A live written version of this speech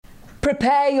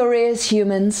Prepare your ears,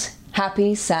 humans.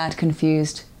 Happy, Sad,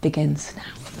 Confused begins now.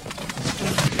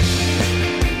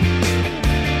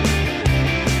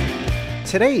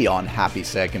 Today on Happy,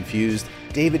 Sad, Confused,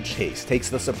 David Chase takes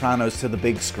The Sopranos to the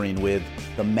big screen with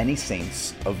The Many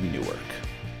Saints of Newark.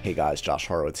 Hey guys, Josh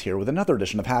Horowitz here with another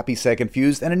edition of Happy, Sad,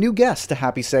 Confused, and a new guest to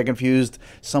Happy, Sad, Confused,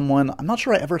 someone I'm not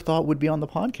sure I ever thought would be on the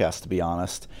podcast, to be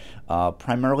honest,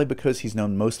 primarily because he's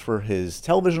known most for his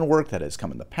television work that has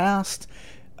come in the past.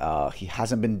 He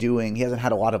hasn't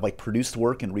had a lot of produced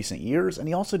work in recent years, and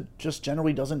he also just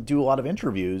generally doesn't do a lot of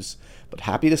interviews, but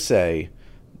happy to say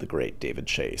the great David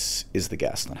Chase is the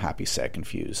guest on Happy, Sad,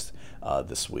 Confused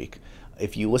this week.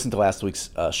 If you listened to last week's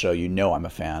show, you know I'm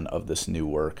a fan of this new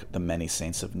work, The Many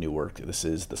Saints of Newark. This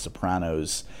is The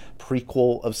Sopranos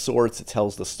prequel of sorts. It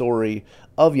tells the story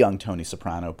of young Tony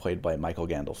Soprano, played by Michael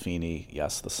Gandolfini,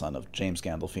 yes, the son of James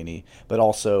Gandolfini, but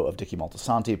also of Dicky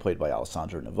Moltisanti, played by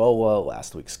Alessandro Nivola,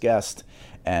 last week's guest,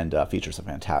 and features a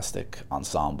fantastic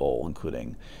ensemble,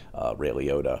 including Ray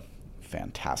Liotta.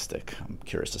 Fantastic. I'm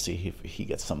curious to see if he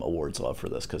gets some awards love for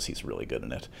this because he's really good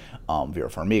in it. Vera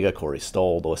Farmiga, Corey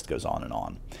Stoll, the list goes on and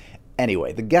on.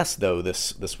 Anyway, the guest, though,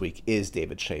 this week is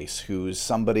David Chase, who's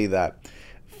somebody that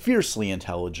fiercely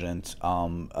intelligent.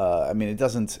 I'm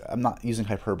not using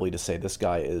hyperbole to say this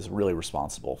guy is really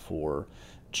responsible for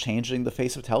changing the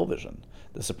face of television.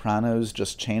 The Sopranos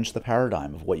just changed the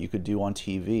paradigm of what you could do on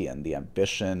TV and the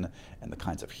ambition and the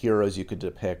kinds of heroes you could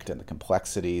depict and the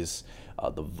complexities,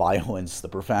 the violence, the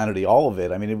profanity, all of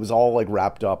it. I mean, it was all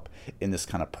wrapped up in this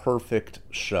kind of perfect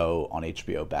show on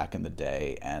HBO back in the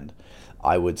day. And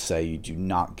I would say you do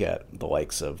not get the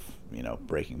likes of,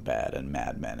 Breaking Bad and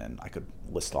Mad Men, and I could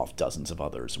list off dozens of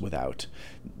others without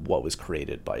what was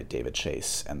created by David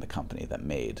Chase and the company that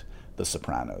made The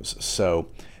Sopranos. So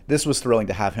this was thrilling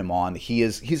to have him on.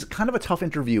 He's kind of a tough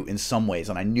interview in some ways,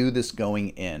 and I knew this going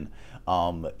in.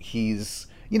 He's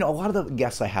a lot of the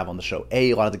guests I have on the show,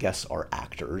 a lot of the guests are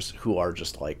actors who are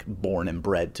just born and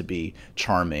bred to be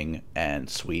charming and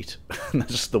sweet.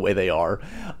 That's just the way they are.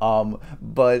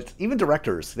 But even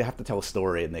directors, they have to tell a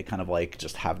story, and they kind of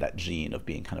just have that gene of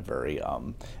being kind of very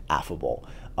affable.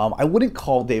 I wouldn't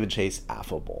call David Chase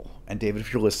affable. And David,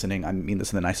 if you're listening, I mean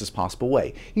this in the nicest possible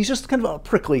way. He's just kind of a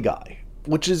prickly guy,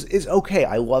 which is okay.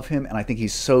 I love him, and I think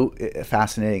he's so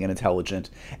fascinating and intelligent.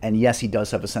 And yes, he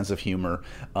does have a sense of humor.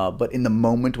 But in the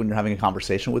moment when you're having a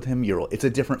conversation with him, it's a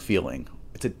different feeling.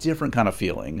 It's a different kind of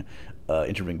feeling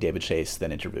interviewing David Chase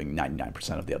than interviewing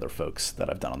 99% of the other folks that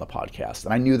I've done on the podcast.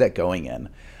 And I knew that going in.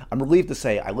 I'm relieved to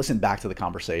say I listened back to the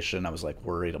conversation. I was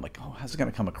worried. I'm how's it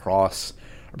going to come across?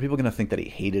 Are people going to think that he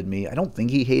hated me? I don't think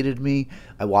he hated me.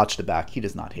 I watched it back. He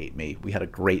does not hate me. We had a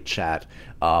great chat.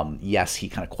 Yes, he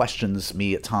kind of questions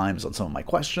me at times on some of my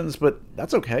questions, but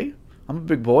that's okay. I'm a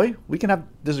big boy. We can have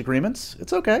disagreements.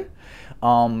 It's okay.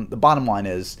 The bottom line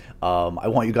is I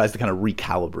want you guys to kind of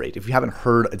recalibrate. If you haven't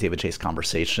heard a David Chase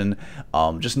conversation,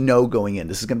 just know going in,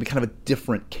 this is going to be kind of a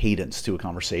different cadence to a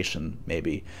conversation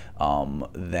maybe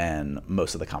than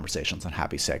most of the conversations on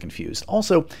Happy, Sad, Confused.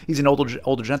 Also, he's an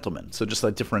older gentleman, so just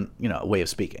a different way of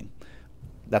speaking.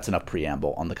 That's enough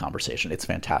preamble on the conversation. It's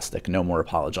fantastic. No more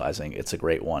apologizing. It's a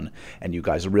great one. And you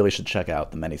guys really should check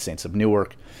out The Many Saints of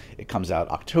Newark. It comes out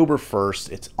October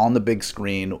 1st. It's on the big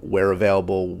screen, where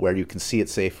available, where you can see it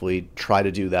safely. Try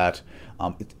to do that.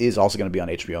 It is also going to be on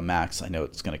HBO Max. I know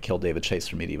it's going to kill David Chase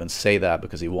for me to even say that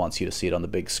because he wants you to see it on the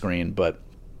big screen. But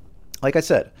like I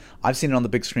said, I've seen it on the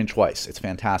big screen twice. It's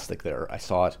fantastic there. I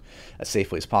saw it as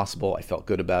safely as possible. I felt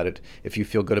good about it. If you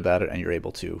feel good about it and you're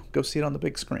able to, go see it on the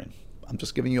big screen. I'm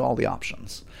just giving you all the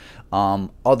options.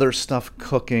 Other stuff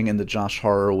cooking in the Josh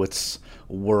Horowitz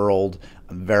world.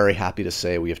 I'm very happy to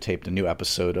say we have taped a new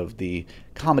episode of the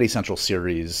Comedy Central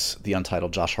series, The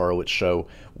Untitled Josh Horowitz Show,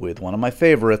 with one of my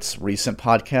favorites, recent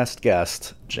podcast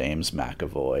guest, James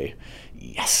McAvoy.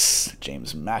 Yes,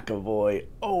 James McAvoy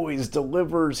always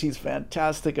delivers. He's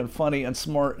fantastic and funny and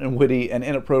smart and witty and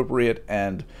inappropriate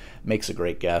and makes a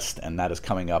great guest, and that is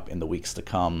coming up in the weeks to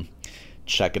come.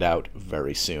 Check it out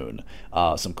very soon.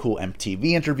 Some cool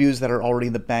MTV interviews that are already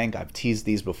in the bank. I've teased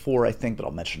these before, I think, but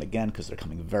I'll mention again because they're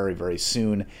coming very, very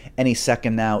soon. Any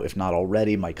second now, if not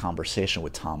already, my conversation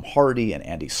with Tom Hardy and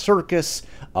Andy Serkis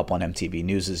up on MTV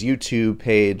News' YouTube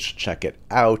page. Check it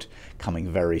out. Coming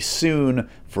very soon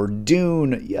for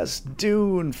Dune. Yes,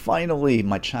 Dune. Finally,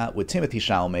 my chat with Timothée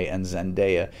Chalamet and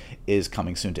Zendaya is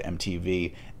coming soon to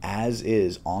MTV, as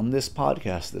is on this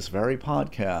podcast, this very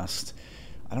podcast.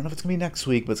 I don't know if it's going to be next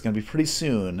week, but it's going to be pretty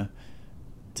soon.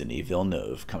 Denis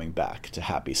Villeneuve coming back to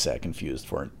Happy, Sad, Confused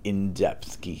for an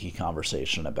in-depth, geeky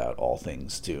conversation about all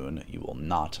things Dune. You will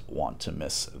not want to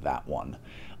miss that one.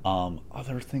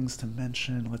 Other things to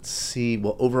mention, let's see.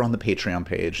 Well, over on the Patreon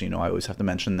page, I always have to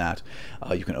mention that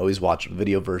you can always watch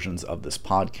video versions of this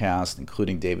podcast,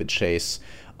 including David Chase.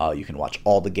 You can watch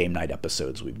all the game night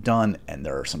episodes we've done, and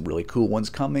there are some really cool ones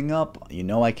coming up.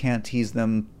 I can't tease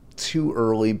them too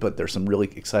early, but there's some really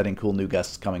exciting, cool new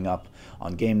guests coming up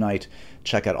on game night.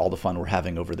 Check out all the fun we're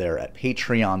having over there at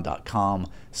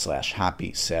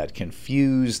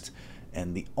patreon.com/happysadconfused.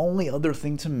 And the only other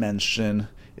thing to mention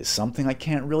is something I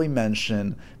can't really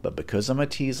mention, but because I'm a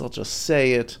tease, I'll just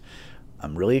say it.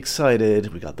 I'm really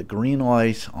excited. We got the green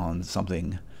light on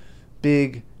something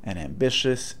big and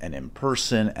ambitious and in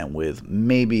person, and with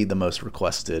maybe the most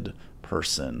requested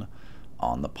person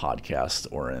on the podcast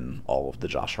or in all of the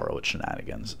Josh Horowitz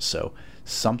shenanigans. So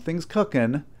something's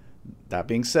cooking. That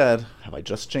being said, have I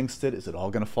just jinxed it? Is it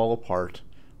all going to fall apart?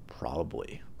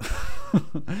 Probably.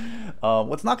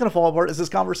 What's not going to fall apart is this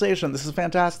conversation. This is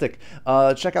fantastic.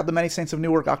 Check out The Many Saints of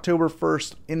Newark October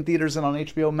 1st in theaters and on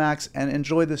HBO Max, and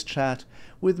enjoy this chat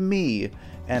with me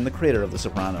and the creator of The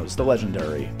Sopranos, the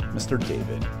legendary Mr.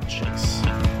 David Chase.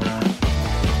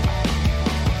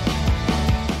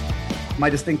 My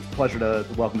distinct pleasure to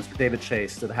welcome Mr. David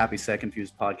Chase to the Happy Sad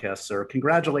Confused podcast, sir.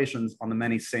 Congratulations on The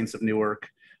Many Saints of Newark.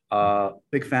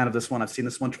 Big fan of this one. I've seen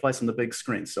this one twice on the big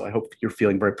screen, so I hope you're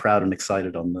feeling very proud and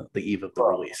excited on the eve of the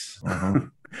release. Uh-huh.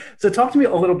 So talk to me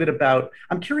a little bit about,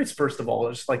 I'm curious, first of all,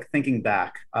 just like thinking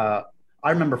back, I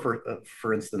remember,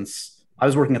 for instance, I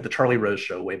was working at the Charlie Rose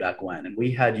show way back when, and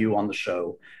we had you on the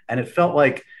show, and it felt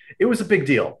like it was a big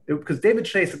deal because David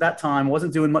Chase at that time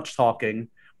wasn't doing much talking.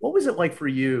 What was it like for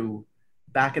you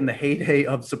back in the heyday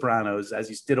of Sopranos, as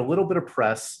you did a little bit of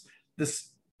press? This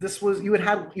was,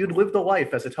 you'd lived a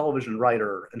life as a television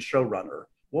writer and showrunner.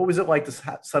 What was it like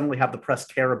to suddenly have the press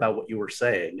care about what you were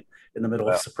saying in the middle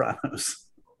of Sopranos?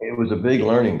 It was a big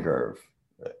learning curve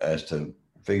as to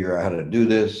figure out how to do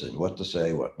this and what to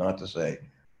say, what not to say.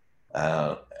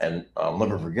 And I'll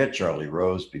never forget Charlie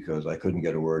Rose because I couldn't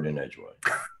get a word in edgewise.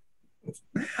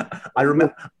 I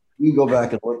remember. You go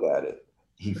back and look at it.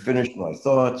 He finished my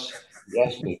thoughts. He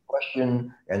asked me a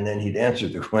question, and then he'd answer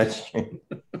the question.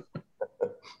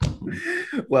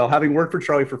 Well, having worked for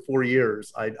Charlie for 4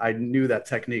 years, I knew that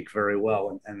technique very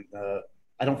well, and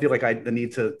I don't feel like the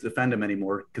need to defend him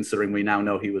anymore, considering we now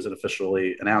know he was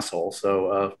officially an asshole.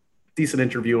 So, decent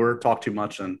interviewer, talked too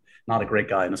much, and not a great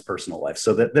guy in his personal life.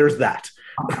 So there's that.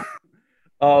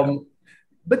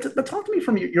 But talk to me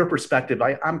from your perspective.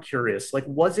 I'm curious. Like,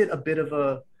 was it a bit of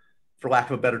a, for lack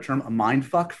of a better term, a mind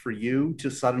fuck for you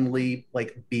to suddenly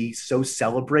be so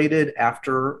celebrated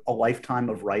after a lifetime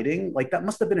of writing? Like, that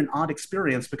must have been an odd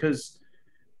experience because,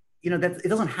 that it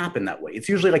doesn't happen that way. It's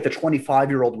usually like the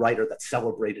 25-year-old writer that's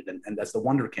celebrated and that's the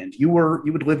wonderkind. You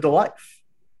had lived a life.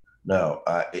 No,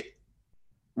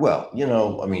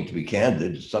 to be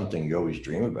candid, it's something you always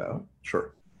dream about.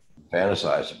 Sure.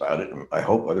 Fantasize about it. And I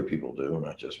hope other people do,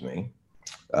 not just me.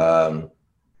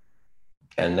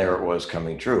 And there it was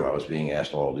coming true. I was being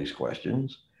asked all these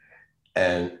questions,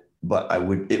 but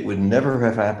it would never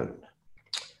have happened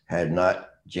had not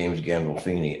James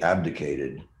Gandolfini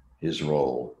abdicated his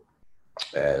role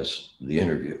as the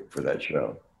interview for that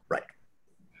show. Right.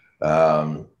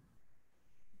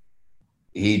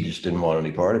 He just didn't want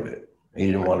any part of it. He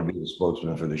didn't want to be the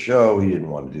spokesman for the show. He didn't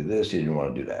want to do this. He didn't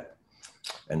want to do that.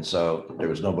 And so there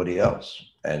was nobody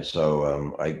else. And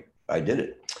so I did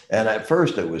it. And at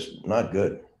first it was not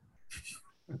good.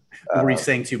 Were you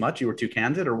saying too much? You were too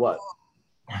candid or what?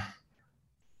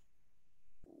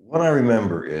 What I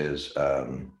remember is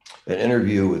an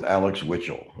interview with Alex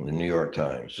Witchell in the New York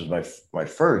Times. This was my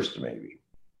first, maybe.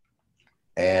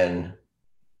 And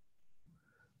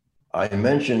I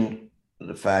mentioned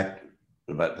the fact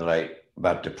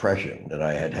about depression, that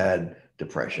I had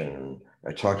depression. And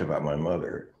I talked about my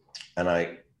mother. And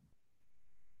I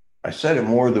said it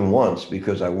more than once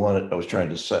because I was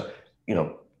trying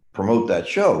to promote that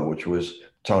show, which was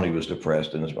Tony was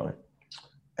depressed in his mind.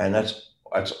 And that's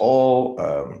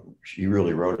all she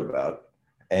really wrote about.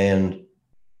 And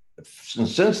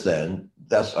since then,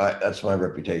 that's my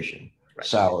reputation. Right.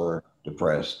 Sour,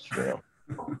 depressed,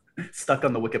 Stuck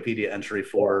on the Wikipedia entry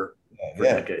for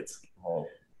decades. Oh.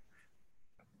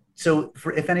 So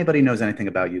if anybody knows anything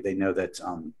about you, they know that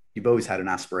you've always had an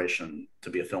aspiration to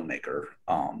be a filmmaker,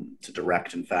 to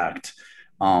direct, in fact.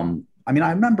 I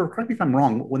remember, correct me if I'm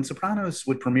wrong, when Sopranos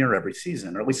would premiere every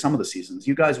season, or at least some of the seasons,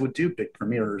 you guys would do big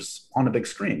premieres on a big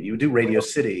screen. You would do Radio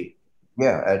City.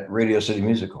 Yeah, at Radio City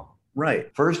Musical. Right.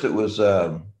 First, it was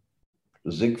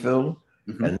Ziegfeld,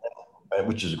 mm-hmm.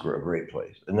 Which is a great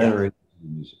place, and then Radio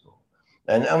City Musical.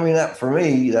 And that for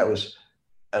me, that was,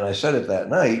 and I said it that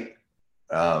night,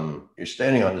 You're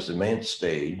standing on this immense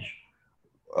stage,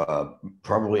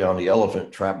 probably on the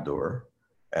elephant trapdoor.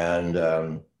 And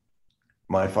I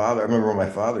remember my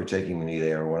father taking me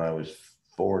there when I was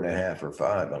 4.5 or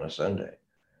 5 on a Sunday.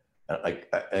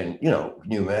 And can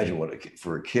you imagine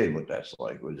for a kid what that's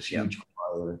like? It was this huge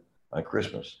choir on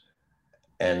Christmas.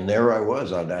 And there I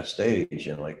was on that stage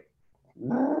and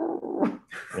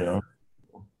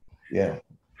yeah.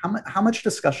 How much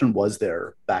discussion was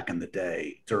there back in the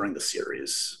day during the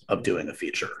series of doing a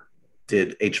feature?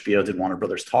 Did Warner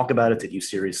Brothers talk about it? Did you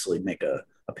seriously make a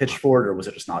pitch for it, or was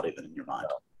it just not even in your mind?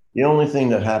 The only thing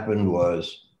that happened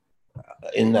was,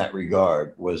 in that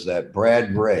regard, was that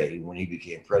Brad Grey, when he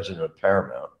became president of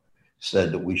Paramount,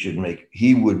 said that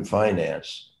he would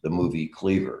finance the movie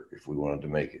Cleaver if we wanted to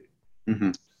make it.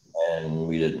 Mm-hmm. And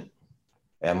we didn't.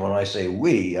 And when I say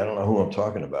we, I don't know who I'm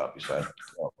talking about besides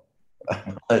myself.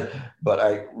 But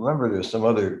I remember there's some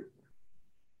other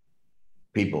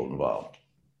people involved.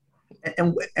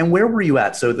 And where were you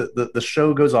at? So the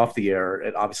show goes off the air.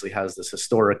 It obviously has this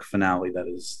historic finale that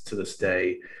is to this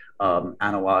day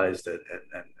analyzed and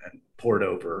poured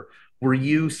over. Were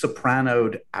you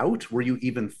sopranoed out? Were you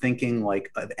even thinking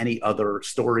of any other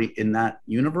story in that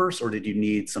universe, or did you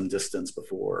need some distance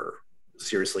before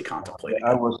seriously contemplating?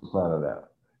 I was sopranoed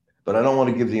out, but I don't want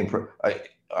to give the impression.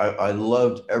 I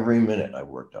loved every minute I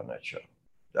worked on that show.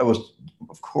 That was,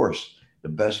 of course, the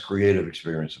best creative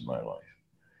experience of my life.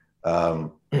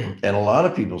 And a lot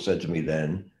of people said to me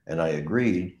then, and I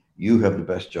agreed, you have the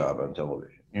best job on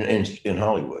television in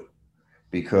Hollywood,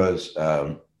 because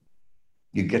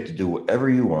you get to do whatever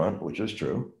you want, which is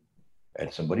true,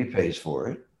 and somebody pays for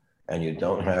it, and you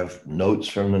don't have notes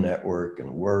from the network and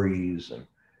worries, and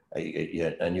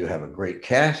you have a great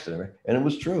cast, and it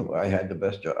was true. I had the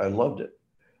best job. I loved it.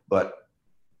 But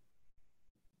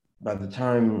by the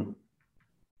time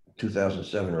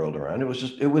 2007 rolled around, it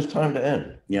was time to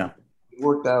end. Yeah. It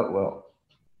worked out well.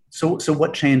 So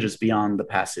what changes beyond the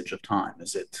passage of time?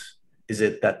 Is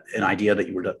it that an idea that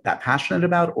you were that passionate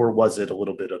about, or was it a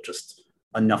little bit of just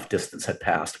enough distance had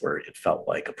passed where it felt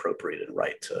like appropriate and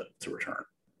right to return?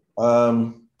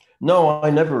 No, I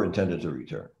never intended to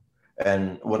return.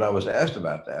 And when I was asked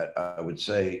about that, I would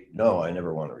say, no, I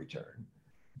never want to return.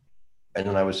 And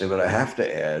then I would say, but I have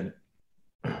to add,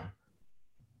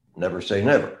 never say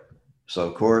never. So,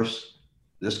 of course,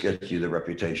 this gets you the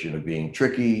reputation of being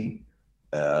tricky.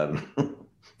 It's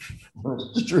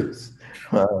the truth.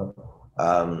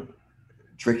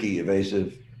 Tricky,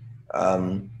 evasive.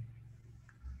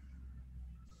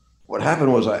 What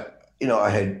happened was I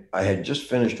had just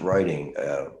finished writing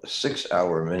a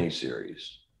 6-hour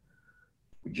miniseries.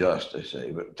 I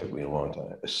say, but it took me a long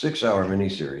time. A 6-hour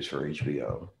miniseries for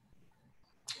HBO.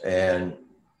 And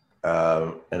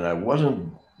I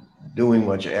wasn't doing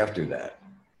much after that.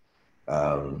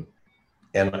 And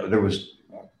there was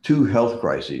 2 health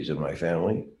crises in my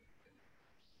family.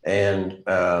 And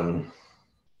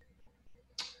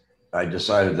I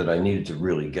decided that I needed to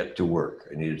really get to work.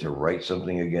 I needed to write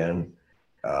something again,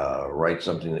 write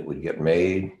something that would get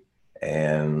made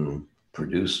and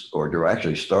produce, or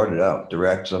actually start it out,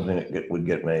 direct something that would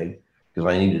get made, because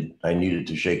I needed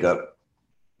to shake up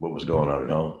what was going on at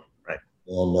home. Right.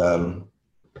 And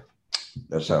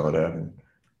that's how it happened.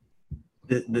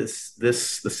 The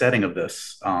setting of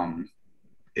this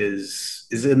is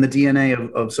in the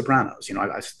DNA of Sopranos.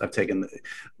 I've taken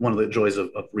one of the joys of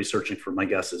researching for my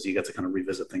guests is you get to kind of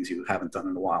revisit things you haven't done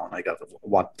in a while. And I got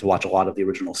to watch a lot of the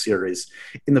original series.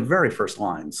 In the very first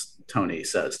lines, Tony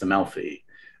says to Melfi,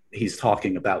 he's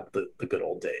talking about the good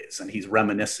old days, and he's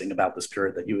reminiscing about this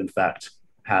period that you, in fact,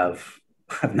 have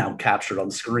now captured on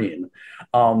screen.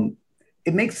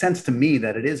 It makes sense to me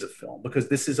that it is a film, because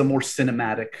this is a more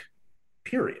cinematic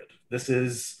period. This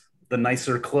is the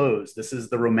nicer clothes. This is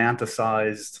the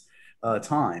romanticized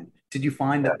time. Did you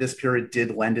find that this period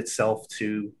did lend itself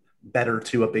better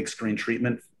to a big screen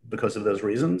treatment because of those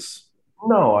reasons?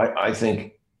 No, I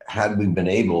think had we been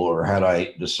able, or had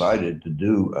I decided to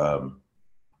do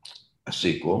a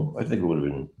sequel, I think it would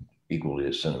have been equally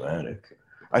as cinematic.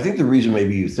 I think the reason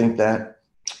maybe you think that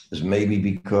is maybe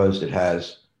because it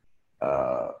has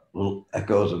little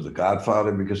echoes of The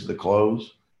Godfather because of the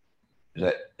clothes.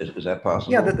 Is that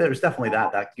possible? Yeah, there's definitely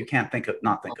that you can't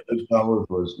not think of it. Goodfellas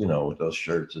was, with those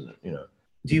shirts and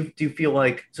Do you feel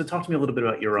like, so talk to me a little bit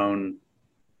about your own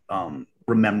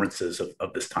remembrances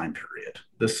of this time period.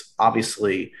 This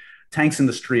obviously, Tanks in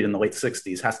the Street in the late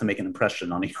 60s has to make an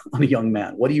impression on a young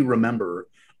man. What do you remember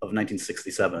of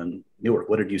 1967 Newark?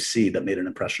 What did you see that made an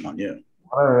impression on you?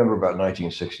 What I remember about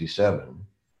 1967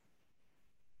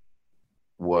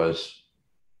 was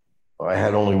I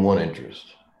had only one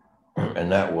interest,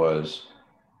 and that was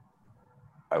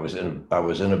I was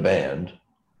in a band.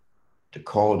 To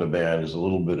call it a band is a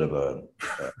little bit of a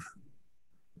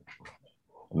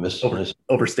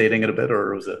overstating it a bit,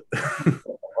 or was it? A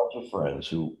bunch of friends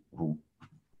who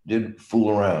did fool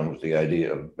around with the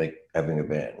idea of having a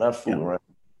band. Not fool around.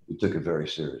 We took it very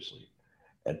seriously.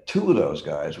 And two of those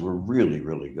guys were really,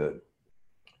 really good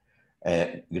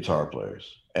and guitar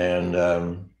players. And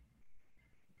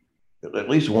at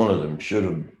least one of them should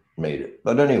have made it.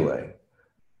 But anyway,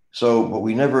 but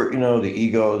we never, the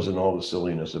egos and all the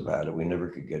silliness about it, we never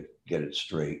could get it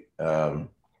straight. And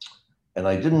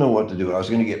I didn't know what to do. I was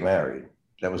going to get married.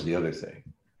 That was the other thing.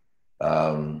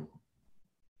 And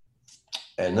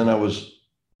then I was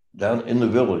down in the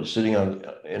village sitting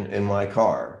in my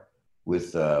car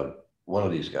with one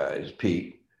of these guys,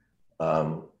 Pete,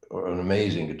 an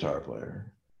amazing guitar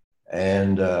player,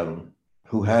 and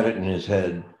who had it in his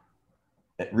head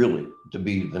really to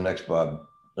be the next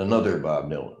another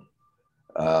Bob Dylan.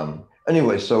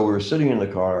 Anyway, so we were sitting in the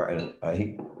car and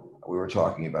we were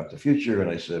talking about the future,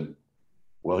 and I said,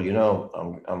 well,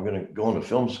 I'm going to go into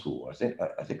film school. I think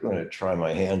I'm going to try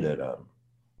my hand at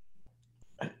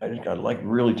I think I'd like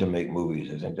really to make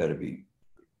movies. I think that'd be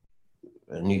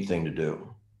a neat thing to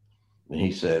do. And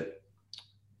he said,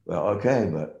 well, okay,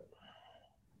 but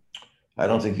I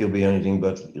don't think you'll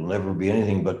never be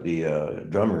anything but the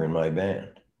drummer in my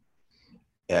band.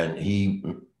 And he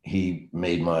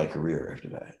made my career after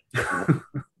that.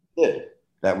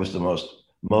 That was the most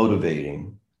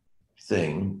motivating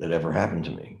thing that ever happened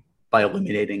to me. By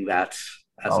eliminating that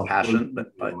as a passion?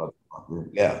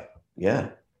 Yeah.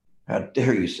 How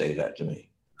dare you say that to me?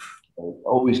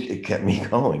 It kept me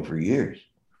going for years.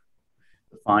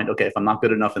 Okay, if I'm not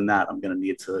good enough in that, I'm going to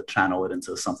need to channel it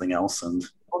into something else. And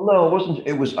well, no,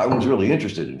 it wasn't. I was really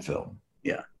interested in film.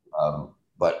 Yeah.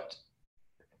 But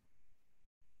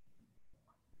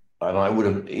I would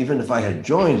have, even if I had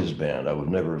joined his band, I would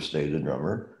never have stayed the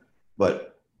drummer.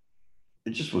 But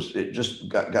it just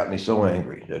got me so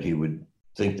angry that he would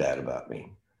think that about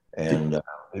me, and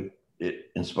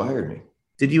it inspired me.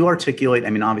 Did you articulate,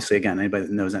 obviously, again, anybody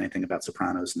that knows anything about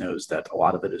Sopranos knows that a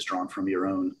lot of it is drawn from your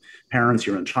own parents,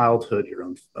 your own childhood, your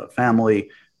own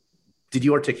family. Did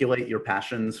you articulate your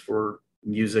passions for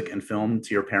music and film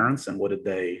to your parents, and what did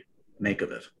they make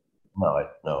of it? No,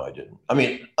 I didn't.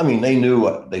 They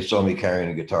knew, they saw me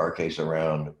carrying a guitar case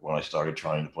around when I started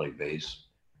trying to play bass,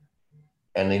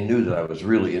 and they knew that I was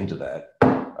really into that.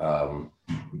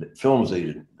 Films,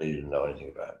 they didn't know anything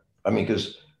about.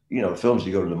 Because films,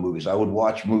 you go to the movies. I would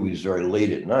watch movies very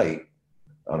late at night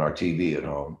on our TV at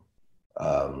home.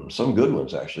 Some good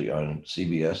ones, actually, on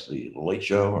CBS, the Late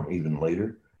Show, or even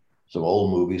later. Some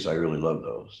old movies, I really love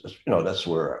those. That's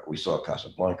where we saw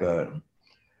Casablanca.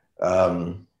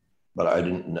 But I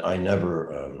didn't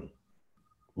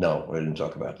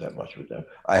talk about that much with them.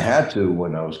 I had to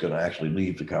when I was going to actually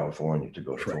leave to California to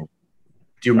go to film.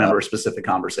 Do you remember a specific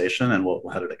conversation, and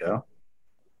how did it go?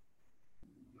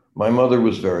 My mother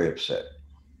was very upset.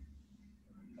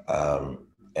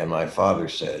 And my father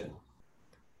said,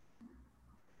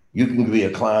 you can be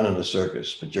a clown in the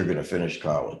circus, but you're going to finish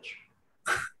college.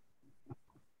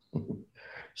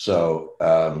 So,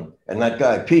 and that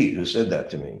guy, Pete, who said that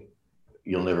to me,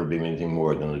 you'll never be anything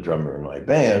more than the drummer in my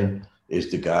band,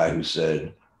 is the guy who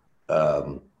said,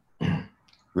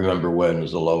 remember when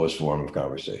is the lowest form of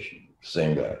conversation.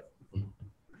 Same guy.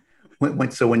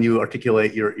 So when you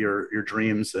articulate your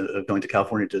dreams of going to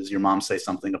California, does your mom say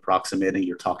something approximating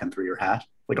you're talking through your hat?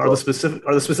 Are the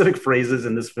specific phrases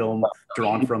in this film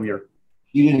drawn from your?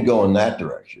 She didn't go in that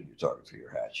direction. You're talking through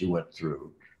your hat. She went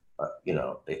through,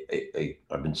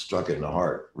 I've been struck in the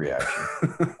heart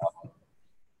reaction.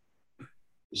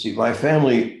 You see, my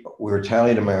family, we're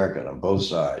Italian American on both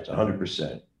sides,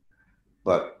 100%.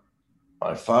 But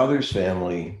my father's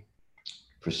family,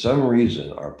 for some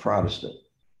reason, are Protestant.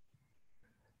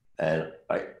 And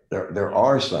there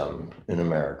are some in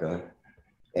America,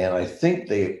 and I think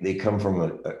they come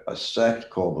from a sect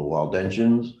called the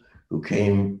Waldensians, who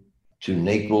came to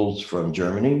Naples from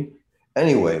Germany.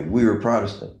 Anyway, we were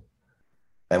Protestant,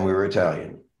 and we were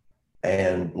Italian.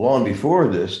 And long before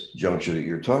this juncture that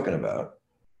you're talking about,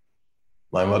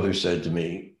 my mother said to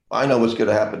me, I know what's going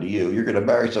to happen to you. You're going to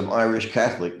marry some Irish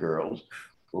Catholic girl,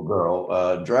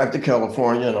 drive to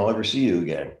California, and I'll never see you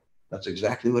again. That's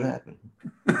exactly what happened.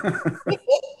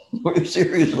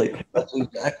 Seriously, that's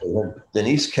exactly what.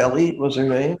 Denise Kelly was her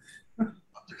name.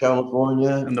 To California.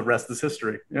 And the rest is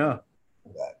history. Yeah.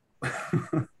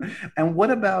 And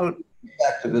what about?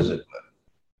 Back to visit, but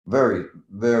very,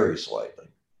 very slightly.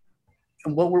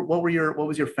 And what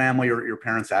was your family or your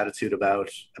parents' attitude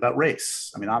about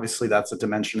race? I mean, obviously that's a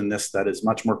dimension in this that is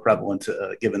much more prevalent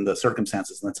given the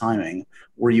circumstances and the timing.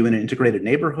 Were you in an integrated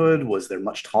neighborhood? Was there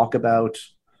much talk about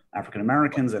African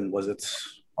Americans, and was it?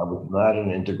 I was not in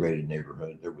an integrated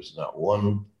neighborhood. There was not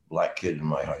one black kid in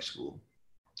my high school.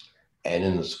 And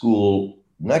in the school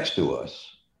next to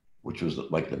us, which was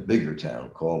like the bigger town,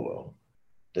 Caldwell,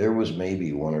 there was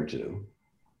maybe one or two.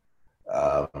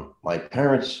 My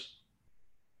parents,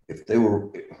 if they were,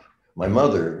 my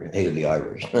mother hated the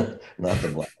Irish, not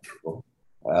the black people.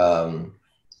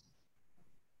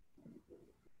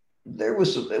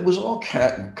 It was all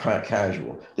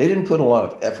casual. They didn't put a lot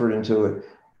of effort into it.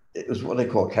 It was what they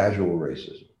call casual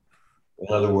racism.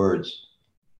 In other words,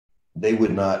 they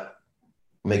would not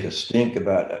make a stink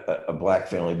about a black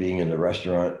family being in the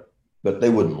restaurant, but they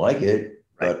wouldn't like it.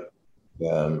 Right. But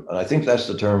and I think that's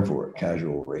the term for it,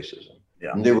 casual racism.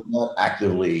 Yeah. And they were not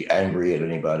actively angry at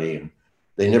anybody, and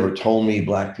they never told me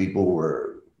black people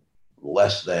were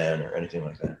less than or anything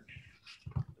like that.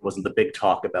 It wasn't the big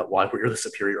talk about why we're the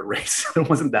superior race. It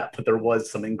wasn't that, but there was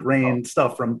some ingrained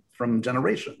stuff from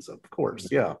generations, of course.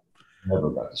 Yeah. Never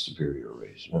got the superior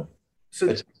race. No. So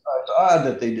it's odd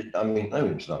that they did. I mean,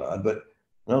 it's not odd, but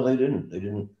no, they didn't. They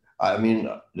didn't. I mean,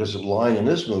 there's a line in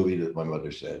this movie that my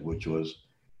mother said, which was,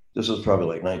 this was probably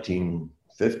like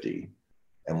 1950,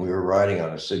 and we were riding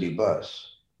on a city bus.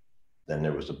 Then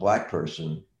there was a black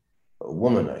person, a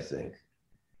woman, I think,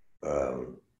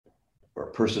 or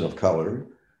a person of color,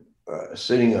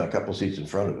 sitting a couple seats in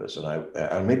front of us. And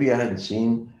I maybe I hadn't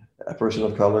seen a person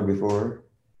of color before,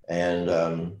 and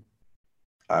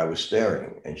I was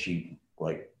staring, and she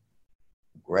like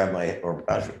grabbed my, or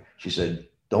she said,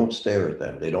 "Don't stare at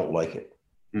them. They don't like it."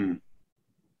 Hmm.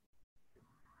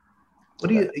 What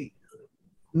do you,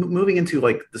 moving into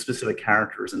like the specific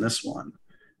characters in this one?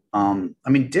 I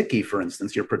mean, Dickie, for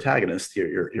instance, your protagonist,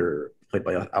 you're played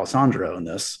by Alessandro in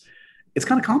this. It's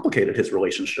kind of complicated, his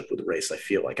relationship with race. I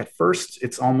feel like at first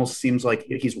it's almost seems like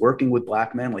he's working with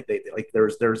black men, like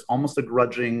there's almost a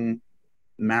grudging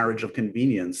marriage of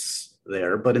convenience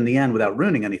there. But in the end, without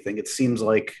ruining anything, it seems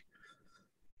like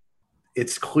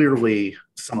it's clearly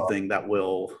something that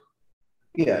will,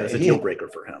 as a deal breaker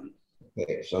for him.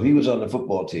 Okay, so he was on the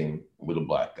football team with a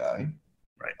black guy.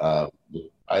 Right.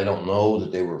 I don't know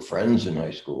that they were friends in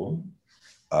high school.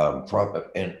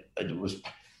 And it was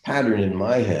patterned in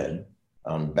my head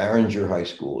on Barringer High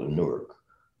School in Newark,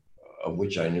 of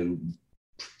which I knew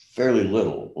fairly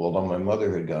little, although my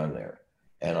mother had gone there.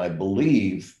 And I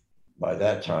believe by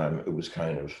that time it was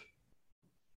kind of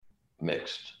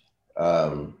mixed.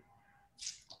 And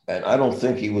I don't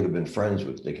think he would have been friends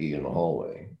with Dickie in the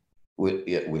hallway, with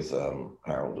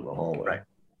Harold in the hallway. Right.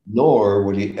 Nor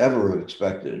would he ever have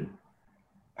expected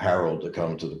Harold to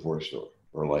come to the pork store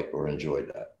or enjoy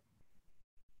that.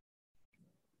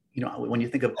 You know, when you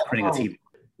think of printing a TV,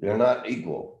 they're not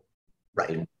equal.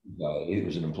 Right. He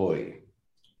was an employee.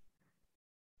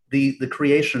 The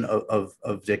creation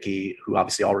of Dickie, who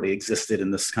obviously already existed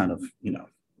in this kind of,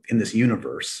 in this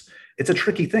universe, it's a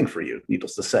tricky thing for you,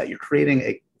 needless to say. You're creating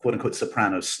a quote unquote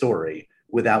Sopranos story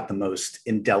without the most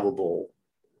indelible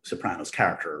Sopranos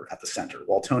character at the center.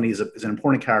 While Tony is an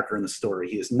important character in the story,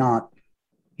 he's not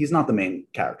the main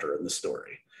character in the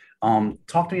story.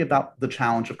 Talk to me about the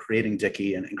challenge of creating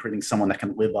Dickie and creating someone that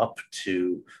can live up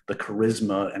to the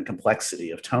charisma and complexity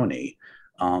of Tony.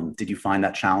 Did you find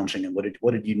that challenging, and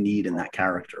what did you need in that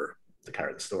character to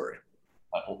carry the story?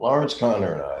 Lawrence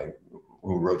Connor and I,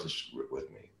 who wrote this script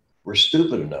with me, were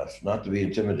stupid enough not to be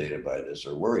intimidated by this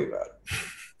or worry about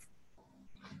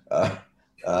it.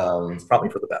 It's probably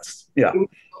for the best. Yeah.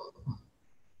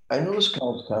 I know this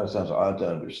kind of sounds odd to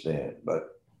understand,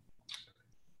 but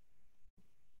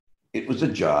it was a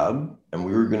job, and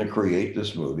we were going to create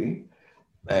this movie,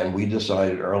 and we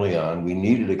decided early on we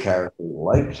needed a character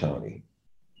like Tony.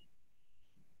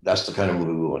 That's the kind of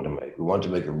movie we wanted to make. We wanted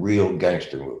to make a real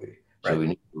gangster movie. So we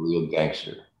needed a real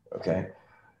gangster, okay?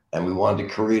 And we wanted to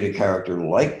create a character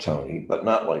like Tony, but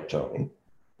not like Tony,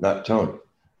 not Tony,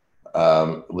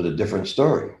 with a different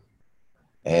story.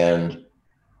 And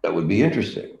that would be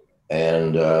interesting.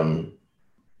 And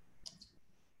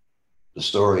the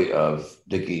story of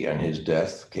Dickie and his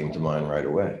death came to mind right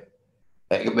away.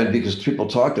 And because people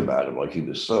talked about him like he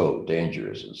was so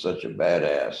dangerous and such a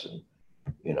badass, and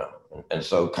and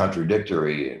so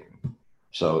contradictory, and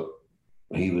so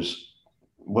he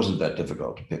wasn't that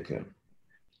difficult to pick him.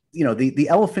 the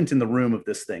elephant in the room of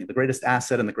this thing, the greatest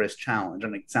asset and the greatest challenge.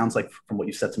 And it sounds like from what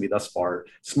you said to me thus far,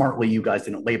 smartly, you guys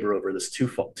didn't labor over this too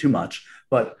much,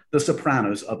 but the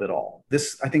Sopranos of it all.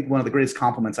 This, I think one of the greatest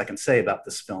compliments I can say about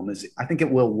this film is I think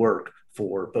it will work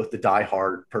for both the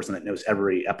diehard person that knows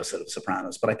every episode of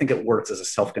Sopranos, but I think it works as a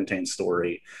self-contained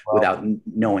story without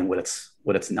knowing what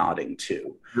it's nodding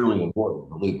to. Really important,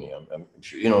 believe me. I'm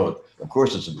sure, of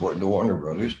course it's important to Warner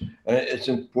Brothers, and it's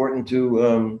important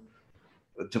to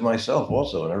myself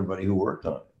also and everybody who worked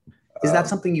on it. Is that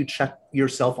something you check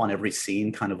yourself on every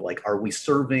scene? Kind of like, are we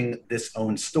serving this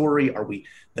own story? Are we,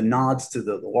 the nods to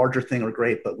the larger thing are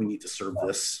great, but we need to serve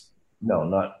this? No,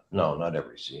 not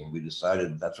every scene. We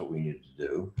decided that's what we needed to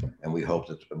do, and we hoped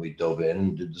that we dove in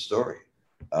and did the story.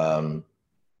 And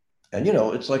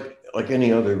it's like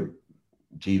any other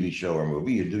TV show or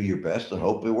movie. You do your best and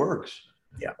hope it works.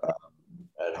 Yeah.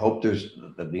 And hope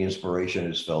that the inspiration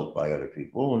is felt by other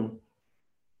people,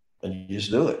 and you just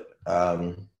do it.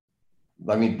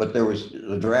 But there was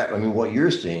the draft. I mean, what you're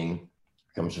seeing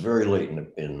comes very late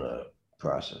in the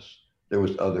process. There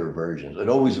was other versions. It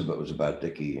always was about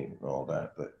Dickie and all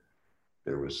that, but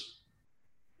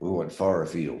we went far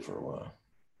afield for a while.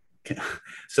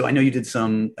 So I know you did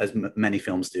some, as many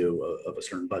films do, of a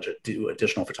certain budget, do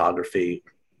additional photography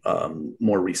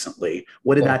more recently.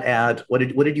 What did that add? What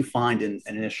did you find in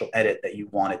an initial edit that you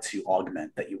wanted to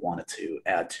augment, that you wanted to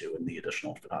add to in the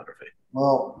additional photography?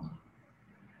 Well,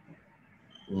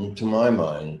 to my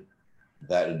mind,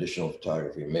 that additional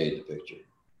photography made the picture.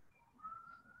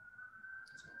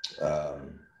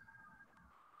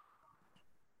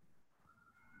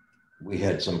 We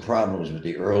had some problems with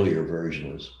the earlier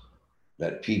versions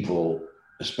that people,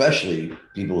 especially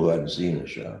people who hadn't seen the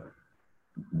show,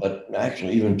 but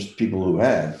actually even people who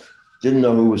had, didn't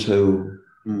know who was who,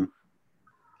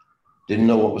 didn't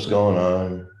know what was going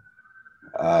on.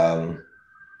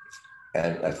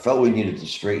 And I felt we needed to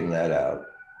straighten that out.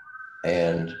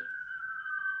 And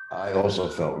I also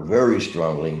felt very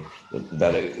strongly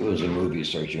that it was a movie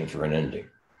searching for an ending.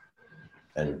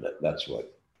 And that's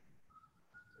what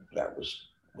that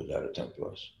attempt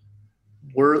was.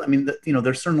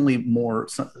 There's certainly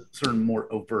certain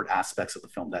more overt aspects of the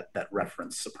film that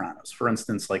reference Sopranos. For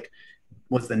instance, like,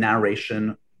 was the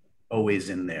narration always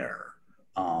in there?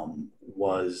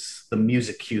 Was the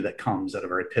music cue that comes at a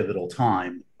very pivotal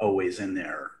time always in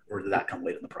there, or did that come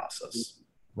late in the process?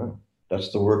 No,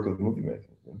 that's the work of movie making.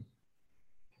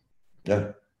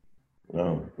 Yeah.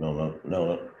 No.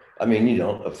 I mean,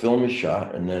 a film is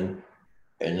shot, and then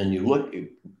you look,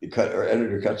 you cut, or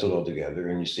editor cuts it all together,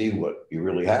 and you see what you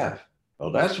really have.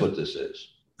 Oh, that's what this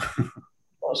is.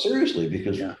 Well, seriously,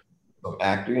 because from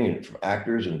acting and from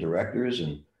actors and directors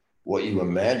and what you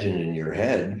imagine in your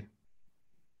head,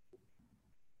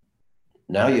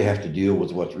 now you have to deal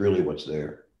with what's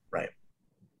there. Right.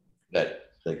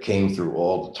 That came through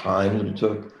all the time that it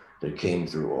took, that came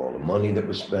through all the money that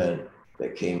was spent,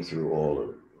 that came through all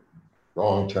the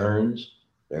wrong turns.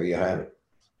 There you have it.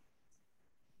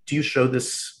 Do you show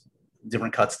this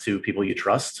different cuts to people you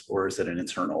trust, or is it an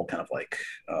internal kind of like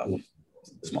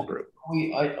small group?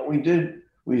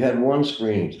 We had one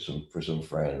screening for some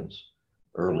friends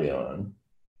early on.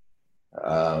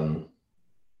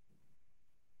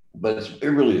 But it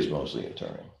really is mostly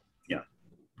internal. Yeah.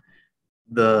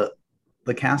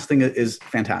 The casting is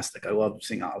fantastic. I love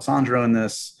seeing Alessandro in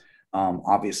this.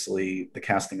 Obviously, the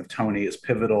casting of Tony is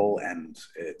pivotal, and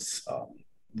it's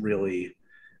really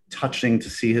touching to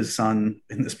see his son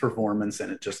in this performance.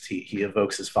 And it just he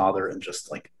evokes his father in just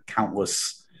like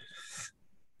countless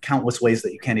ways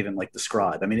that you can't even like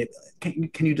describe. I mean,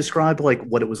 can you describe like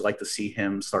what it was like to see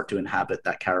him start to inhabit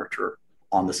that character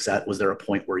on the set? Was there a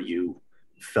point where you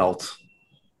felt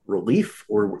relief,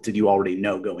 or did you already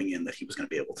know going in that he was going to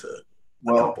be able to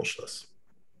accomplish this?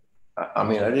 I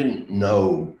mean, I didn't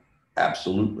know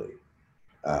absolutely.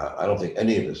 I don't think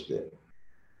any of us did,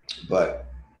 but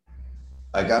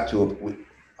I got to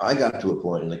a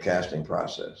point in the casting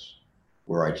process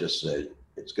where I just said,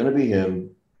 it's going to be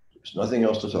him. There's nothing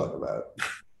else to talk about.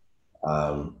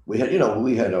 We had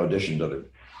auditioned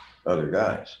other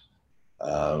guys.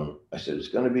 I said, it's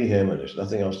going to be him, and there's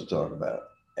nothing else to talk about,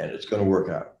 and it's going to work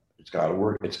out. It's got to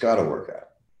work out.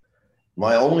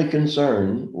 My only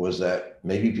concern was that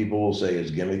maybe people will say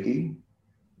it's gimmicky,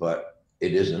 but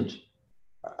it isn't.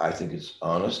 I think it's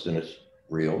honest and it's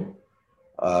real.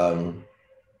 And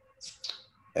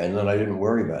then I didn't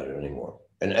worry about it anymore.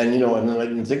 And then I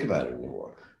didn't think about it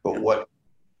anymore. But what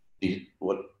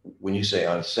when you say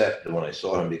on set, when I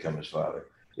saw him become his father,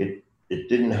 it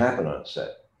didn't happen on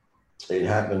set. It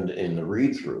happened in the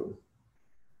read-through.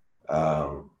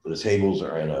 The tables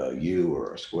are in a U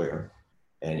or a square,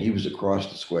 and he was across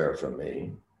the square from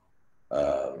me.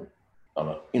 And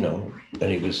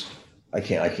he was, I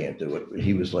can't do it. But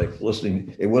he was like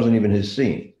listening. It wasn't even his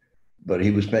scene, but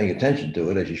he was paying attention to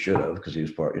it as he should have because he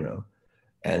was part.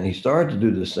 And he started to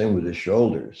do this thing with his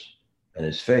shoulders and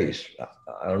his face.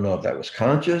 I don't know if that was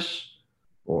conscious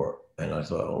and I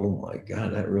thought, oh my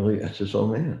God, that's his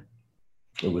own man.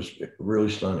 It was really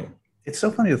stunning. It's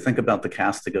so funny to think about the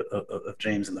casting of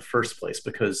James in the first place,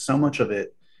 because so much of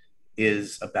it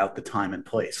is about the time and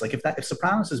place. Like if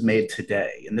Sopranos is made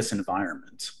today in this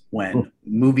environment, when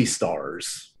movie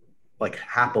stars like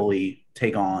happily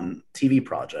take on TV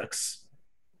projects,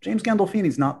 James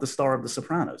Gandolfini's not the star of The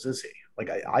Sopranos, is he? Like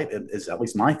I is at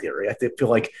least my theory. I feel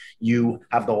like you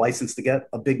have the license to get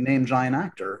a big name giant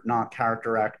actor, not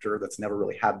character actor that's never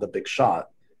really had the big shot,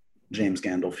 James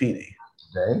Gandolfini.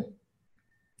 Today?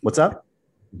 What's up?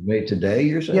 Made today,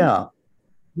 you're saying? Yeah.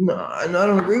 No, I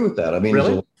don't agree with that. I mean,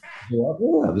 really?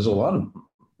 there's a lot of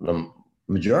the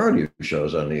majority of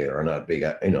shows on the air are not big,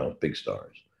 big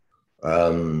stars.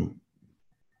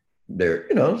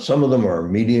 They're, some of them are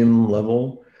medium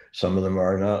level. Some of them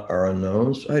are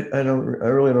unknowns. I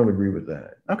really don't agree with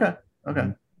that. Okay.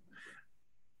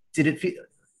 Did it feel,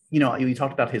 you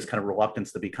talked about his kind of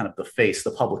reluctance to be kind of the face,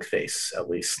 the public face, at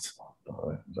least,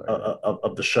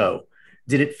 of the show.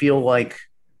 Did it feel like,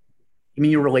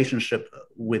 your relationship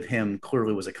with him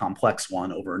clearly was a complex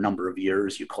one over a number of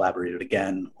years. You collaborated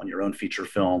again on your own feature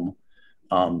film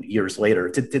years later.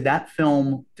 Did that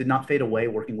film did not fade away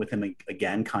working with him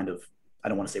again, kind of, I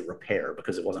don't want to say repair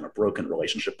because it wasn't a broken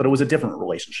relationship, but it was a different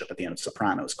relationship at the end of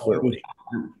Sopranos, clearly.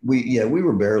 We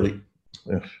were barely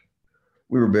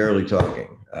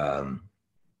talking. I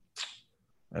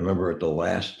remember at the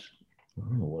last, I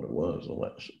don't know what it was, the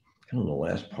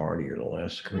last party or the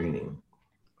last screening.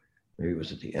 Maybe it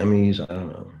was at the Emmys, I don't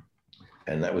know.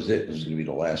 And that was it. It was going to be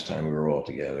the last time we were all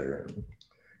together.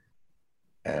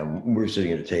 And we were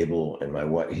sitting at a table, and my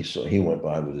wife, he went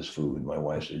by with his food. My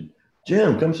wife said,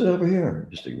 "Jim, come sit over here."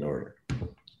 Just ignored her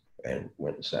and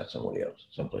went and sat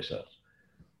someplace else.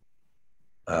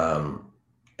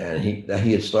 And he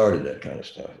had started that kind of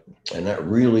stuff. And that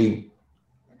really,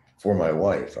 for my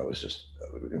wife, I was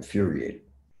infuriated.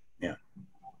 Yeah.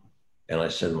 And I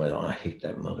said to myself, I hate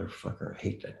that motherfucker. I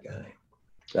hate that guy.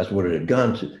 That's what it had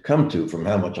come to from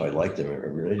how much I liked him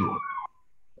originally.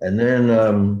 And then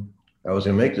I was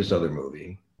going to make this other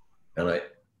movie, and I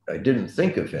didn't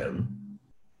think of him.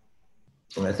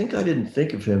 And I think I didn't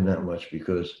think of him that much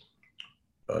because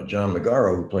John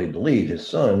Magaro, who played the lead, his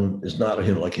son, is not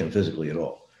like him physically at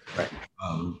all. Right.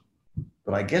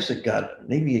 But I guess it got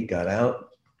out,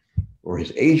 or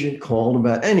his agent called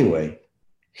about. Anyway,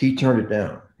 he turned it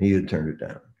down. He had turned it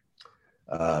down.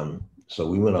 So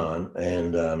we went on,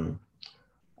 and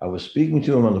I was speaking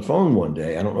to him on the phone one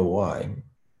day. I don't know why.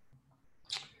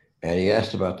 And he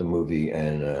asked about the movie,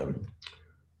 and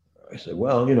I said,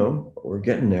 well, we're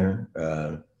getting there.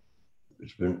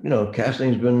 It's been,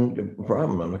 casting's been a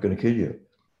problem. I'm not going to kid you.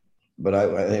 But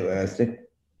I think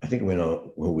we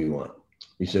know who we want.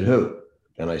 He said, who?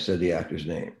 And I said the actor's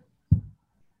name.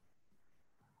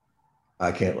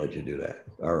 I can't let you do that.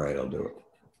 All right, I'll do it.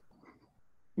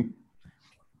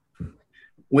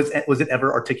 Was it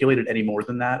ever articulated any more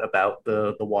than that about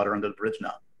the water under the bridge?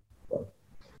 No.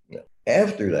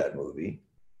 After that movie,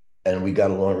 and we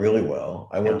got along really well,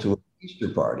 I went to an Easter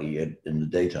party in the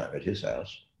daytime at his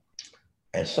house,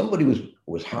 and somebody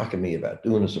was hawking me about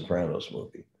doing a Sopranos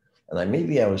movie. And I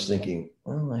was thinking,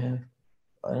 well,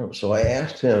 I don't know. So I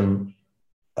asked him,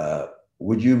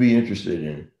 would you be interested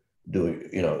in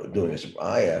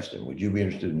I asked him, would you be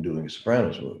interested in doing a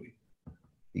Sopranos movie?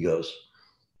 He goes,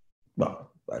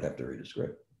 well, I'd have to read the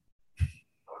script.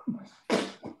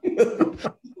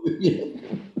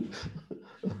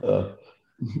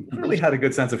 He really had a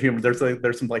good sense of humor. There's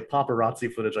some like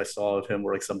paparazzi footage I saw of him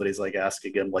where like somebody's like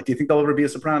asking him like, do you think there'll ever be a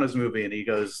Sopranos movie? And he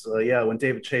goes, yeah, when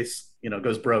David Chase,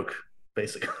 goes broke,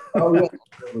 basically. Oh, yeah.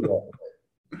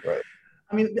 Right.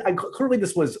 I mean, clearly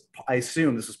I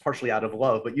assume this was partially out of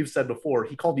love, but you've said before,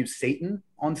 he called you Satan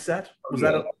on set.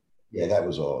 Yeah, that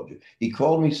was all. He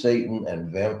called me Satan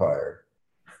and vampire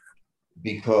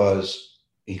because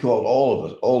he called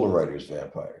all the writers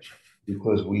vampires,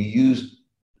 because we used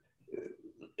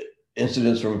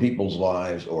incidents from people's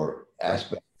lives or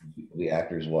aspects of the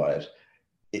actors' lives.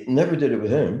 It never did it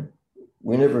with him.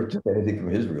 We never took anything from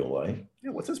his real life.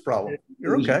 Yeah, what's his problem?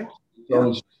 You're okay.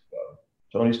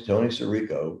 Tony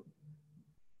Sirico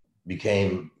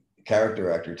became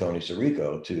character actor Tony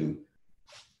Sirico to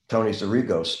Tony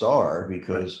Sirico star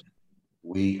because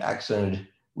we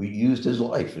used his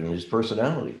life and his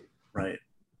personality. Right.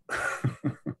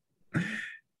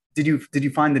 Did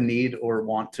you find the need or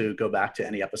want to go back to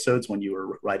any episodes when you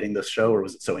were writing this show, or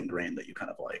was it so ingrained that you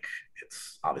kind of like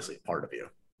it's obviously part of you?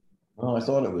 Well, I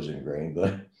thought it was ingrained,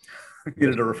 but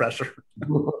Needed a refresher.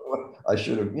 I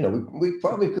should have, we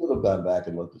probably could have gone back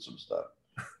and looked at some stuff.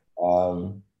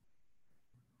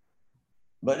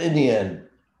 But in the end,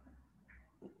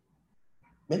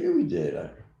 maybe we did.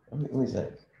 Let me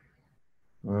think.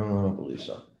 I don't believe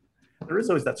so. There is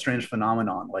always that strange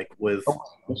phenomenon, like with. Oh,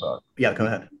 I'm sorry. Yeah, go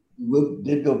ahead. We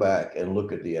did go back and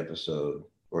look at the episode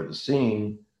or the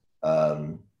scene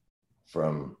from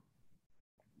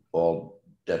All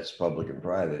Debts Public and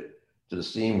Private to the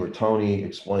scene where Tony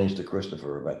explains to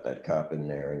Christopher about that cop in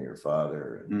there and your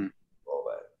father and all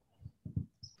that.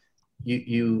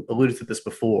 You alluded to this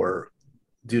before.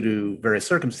 Due to various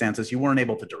circumstances, you weren't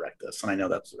able to direct this, and I know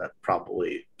that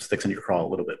probably sticks in your craw a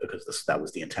little bit because that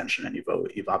was the intention, and you've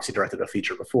obviously directed a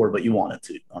feature before, but you wanted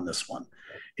to on this one.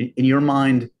 In your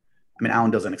mind, I mean,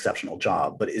 Alan does an exceptional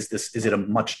job, but is it a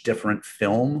much different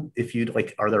film? If you'd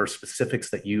like, are there specifics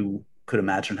that you could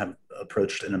imagine have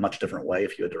approached in a much different way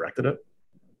if you had directed it?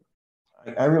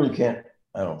 I really can't.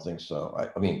 I don't think so.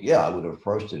 I mean, yeah, I would have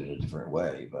approached it in a different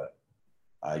way, but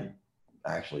I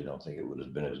actually don't think it would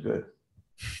have been as good.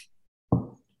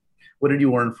 What did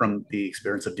you learn from the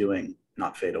experience of doing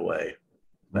Not Fade Away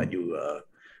that you,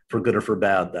 for good or for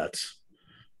bad, that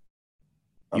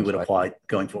you would apply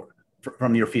going forward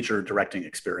from your feature directing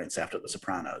experience after The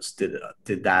Sopranos?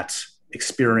 Did that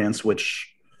experience,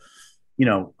 which, I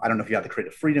don't know if you had the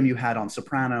creative freedom you had on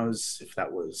Sopranos, if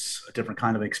that was a different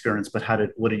kind of experience, but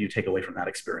what did you take away from that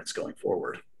experience going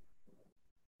forward?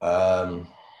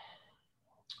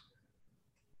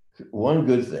 One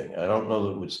good thing, I don't know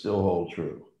that it would still hold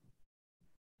true.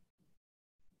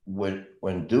 When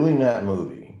doing that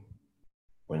movie,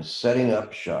 when setting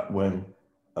up shot, when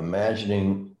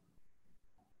imagining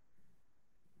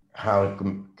how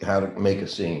to make a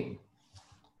scene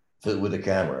with a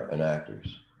camera and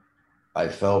actors, I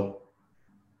felt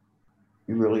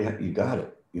you got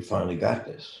it. You finally got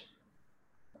this.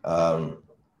 And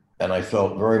I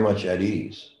felt very much at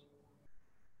ease.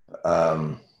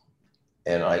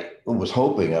 And I was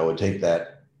hoping I would take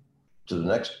that to the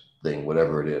next thing,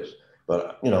 whatever it is.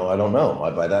 But, I don't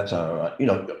know. By that time,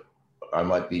 I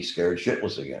might be scared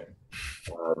shitless again.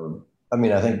 I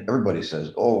mean, I think everybody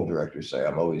says, all directors say,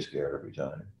 I'm always scared every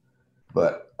time.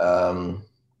 But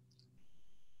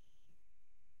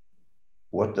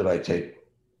what did I take?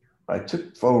 I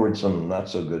took forward some not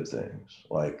so good things,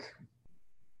 like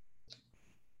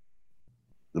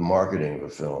the marketing of a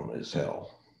film is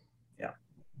hell.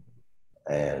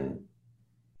 And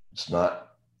it's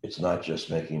not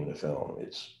just making the film,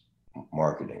 it's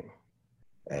marketing,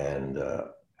 and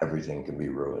everything can be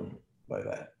ruined by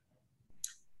that.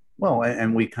 Well,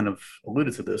 and we kind of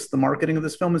alluded to this. The marketing of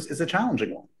this film is a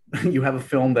challenging one. You have a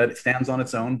film that stands on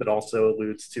its own, but also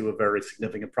alludes to a very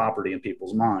significant property in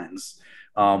people's minds.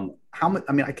 I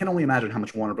can only imagine how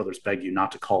much Warner Brothers begged you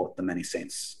not to call it The Many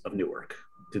Saints of Newark.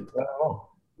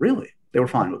 Really? They were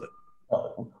fine with it.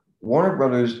 Warner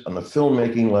Brothers on the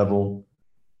filmmaking level,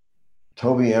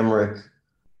 Toby Emmerich,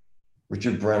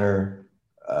 Richard Brenner,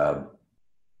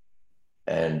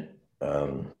 and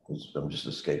I'm just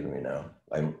escaping me now.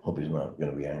 I hope he's not going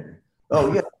to be angry.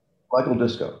 Oh yeah, Michael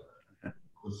Disco. The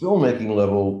filmmaking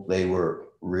level, they were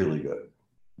really good.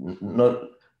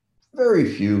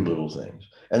 Very few little things.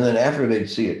 And then after they'd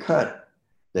see a cut,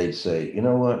 they'd say, you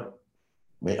know what?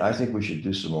 I think we should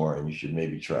do some more, and you should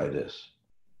maybe try this.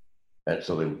 And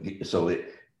so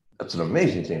that's an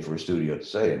amazing thing for a studio to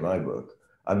say in my book.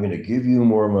 I'm going to give you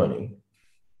more money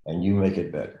and you make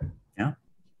it better. Yeah.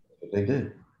 But they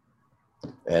did.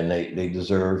 And they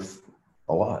deserve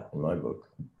a lot in my book.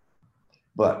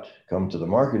 But come to the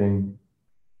marketing.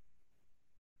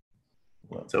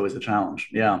 Well, it's always a challenge.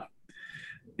 Yeah.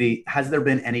 Has there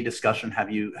been any discussion?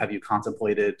 Have you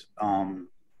contemplated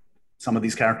some of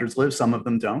these characters live, some of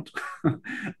them don't?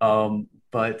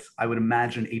 But I would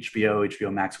imagine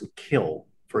HBO Max would kill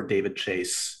for a David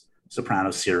Chase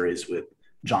Sopranos series with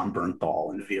John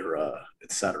Bernthal and Vera,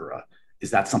 etc. Is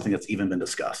that something that's even been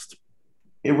discussed?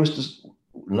 It was just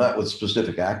not with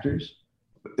specific actors.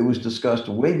 It was discussed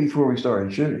way before we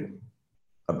started shooting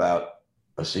about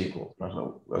a sequel. I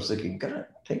was thinking, God,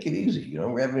 take it easy.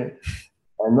 We're having,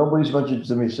 and nobody's mentioned it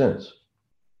to me since.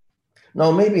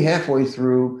 No, maybe halfway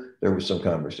through there was some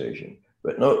conversation,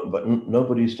 but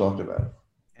nobody's talked about it.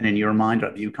 And in your mind,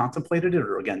 have you contemplated it,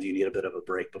 or again, do you need a bit of a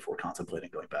break before contemplating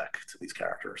going back to these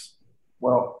characters?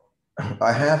 Well,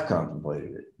 I have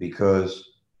contemplated it because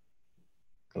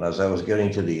as I was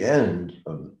getting to the end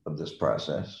of this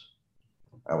process,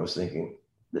 I was thinking,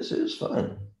 this is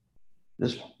fun.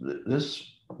 this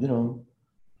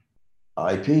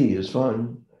IP is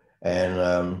fun,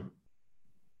 and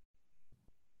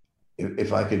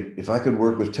if I could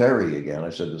work with Terry again, I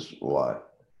said this a lot.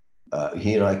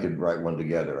 He and I could write one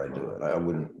together. I'd do it. I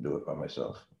wouldn't do it by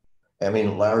myself. I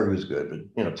mean, Larry was good,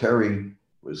 but Terry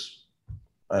was,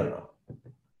 I don't know.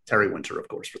 Terry Winter, of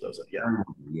course, for those that,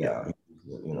 yeah,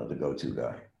 the go-to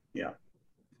guy. Yeah.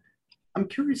 I'm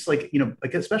curious, like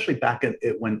especially back at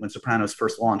it when Sopranos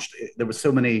first launched, there was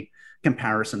so many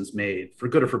comparisons made, for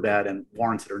good or for bad, and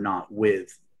warranted or not,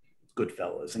 with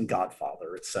Goodfellas and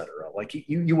Godfather, etc. Like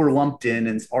you were lumped in,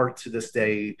 and art to this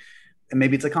day, and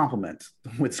maybe it's a compliment,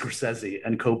 with Scorsese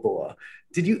and Coppola.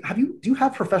 Do you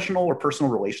have professional or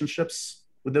personal relationships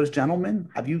with those gentlemen?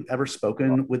 Have you ever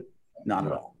spoken with? Not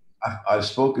at all. I've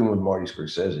spoken with Marty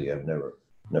Scorsese. I've never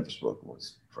spoken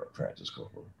with Francis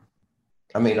Coppola.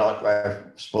 I mean,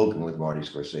 I've spoken with Marty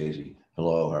Scorsese.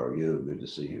 Hello, how are you? Good to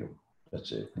see you.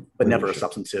 That's it. But never a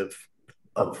substantive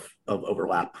of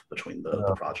overlap between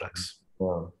the projects.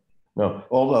 No.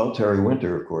 Although Terry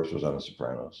Winter, of course, was on The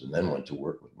Sopranos and then went to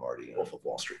work with Marty. Wolf of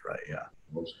Wall Street, right? Yeah.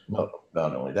 No,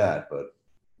 not only that, but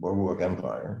Boardwalk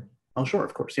Empire. Oh, sure,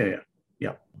 of course. Yeah.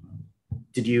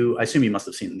 I assume you must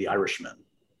have seen The Irishman.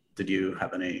 Did you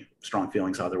have any strong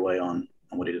feelings either way on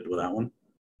what he did with that one?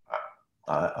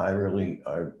 I really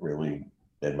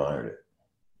admired it.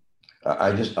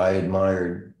 I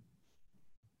admired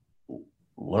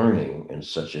learning in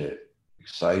such an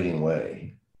exciting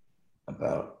way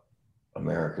about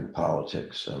American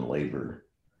politics and labor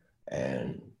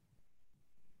and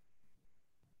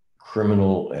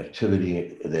criminal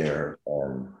activity there,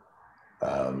 and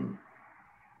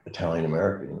Italian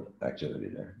American activity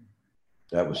there.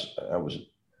 That was.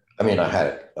 I mean, I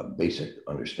had a basic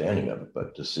understanding of it,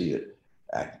 but to see it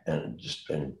act and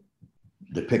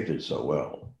depicted so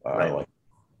well, right. I like.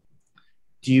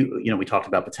 Do you? We talked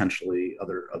about potentially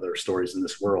other stories in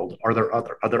this world. Are there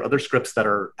other scripts that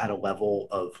are at a level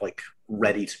of like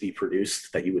ready to be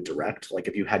produced that you would direct? Like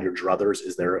if you had your druthers,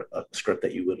 is there a script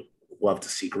that you would love to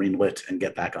see greenlit and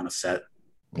get back on a set?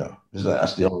 No,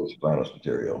 that's the only Sopranos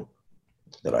material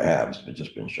that I have. It's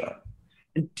just been shot.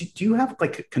 And do you have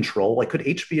like control? Like, could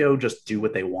HBO just do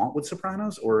what they want with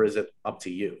Sopranos, or is it up to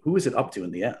you? Who is it up to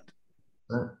in the end?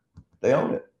 They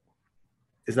own it.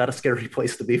 Is that a scary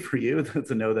place to be for you,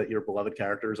 to know that your beloved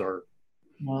characters are?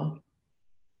 No,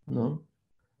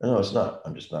 it's not.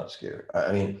 I'm just not scared.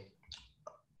 I mean,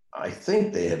 I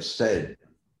think they have said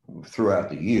throughout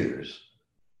the years,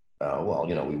 well,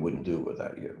 we wouldn't do it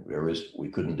without you. We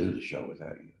couldn't do the show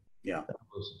without you. Yeah.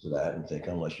 Listen to that and think,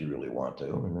 unless you really want to,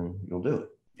 and then you'll do it.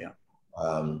 Yeah.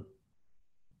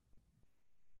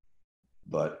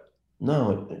 But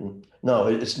no,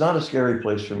 it's not a scary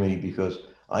place for me because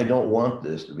I don't want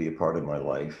this to be a part of my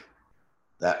life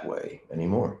that way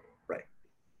anymore. Right.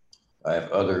 I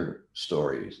have other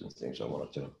stories and things I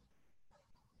want to tell.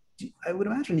 I would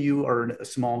imagine you are a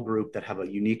small group that have a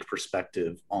unique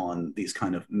perspective on these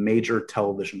kind of major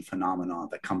television phenomena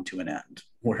that come to an end,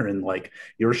 wherein like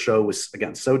your show was,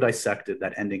 again, so dissected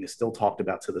that ending is still talked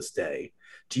about to this day.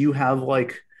 Do you have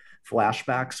like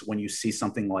flashbacks when you see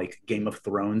something like Game of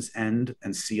Thrones end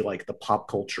and see like the pop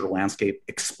culture landscape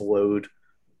explode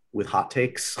with hot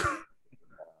takes?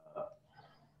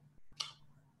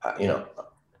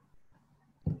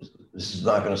 This is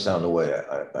not going to sound the way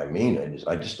I mean.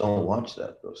 I just don't watch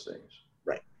those things.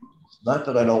 Right. It's not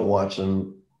that I don't watch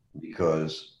them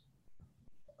because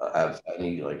I have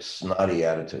any like snotty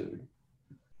attitude.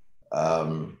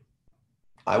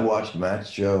 I watched Matt's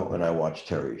show and I watched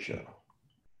Terry's show,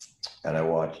 and I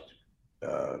watched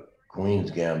Queen's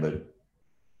Gambit,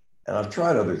 and I've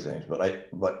tried other things, but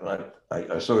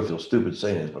I sort of feel stupid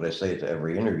saying this, but I say it to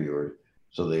every interviewer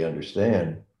so they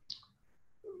understand.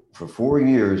 For 4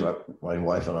 years, my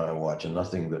wife and I were watching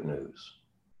nothing but news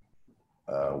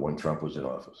when Trump was in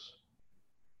office.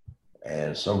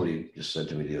 And somebody just said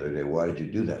to me the other day, why did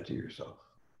you do that to yourself?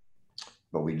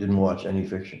 But we didn't watch any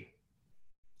fiction.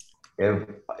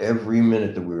 Every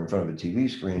minute that we were in front of a TV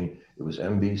screen, it was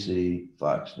NBC,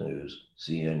 Fox News,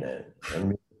 CNN,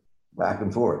 and back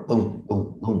and forth, boom,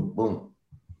 boom, boom, boom.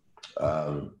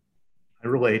 I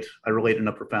relate in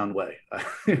a profound way.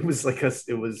 It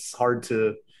was hard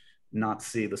to not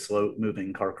see the slow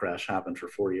moving car crash happen for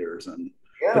 4 years. And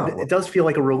but it does feel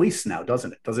like a release now,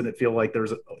 doesn't it? Doesn't it feel like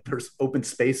there's open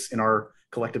space in our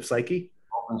collective psyche?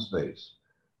 Open space.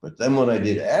 But then what I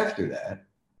did after that,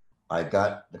 I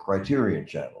got the Criterion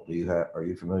Channel. Are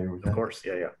you familiar with that? Of course,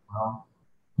 yeah.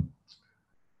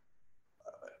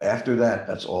 After that,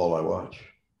 that's all I watch.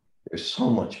 There's so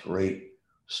much great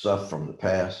stuff from the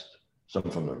past, some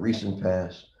from the recent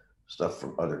past, stuff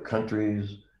from other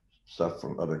countries, stuff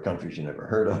from other countries you never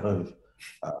heard of,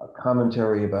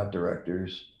 commentary about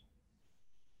directors.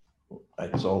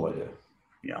 That's all I do.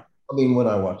 Yeah. I mean, when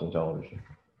I'm watching television,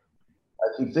 I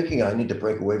keep thinking I need to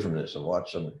break away from this and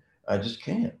watch something. I just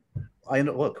can't. I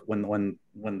know. Look, when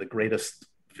the greatest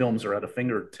films are at a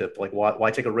fingertip, like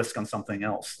why take a risk on something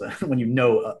else when you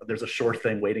know there's a sure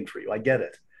thing waiting for you? I get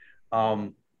it.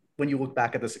 When you look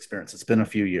back at this experience, it's been a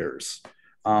few years.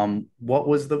 What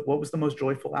was the most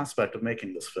joyful aspect of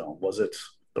making this film? Was it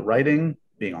the writing,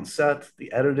 being on set,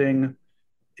 the editing,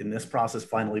 in this process,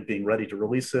 finally being ready to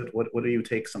release it? What do you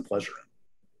take some pleasure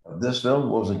in? This film,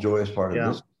 what was the joyous part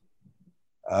of this?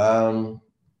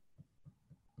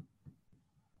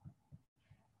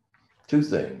 Two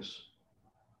things.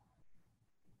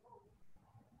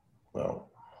 Well,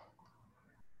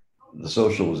 the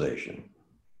socialization,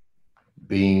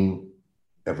 being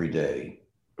every day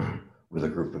with a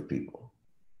group of people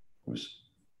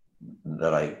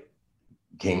that I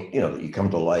came, that you come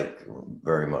to like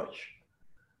very much.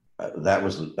 That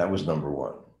was number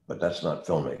one, but that's not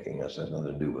filmmaking. That has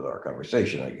nothing to do with our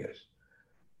conversation, I guess.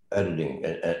 Editing,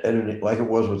 like it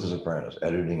was with The Sopranos,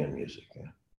 editing and music.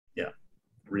 Yeah,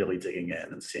 really digging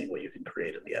in and seeing what you can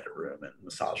create in the edit room and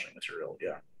massaging material.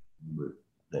 Yeah,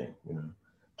 thing,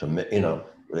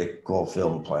 they call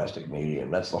film plastic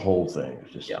medium. That's the whole thing.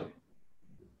 It's just like,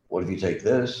 what if you take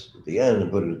this at the end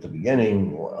and put it at the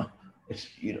beginning? Well, it's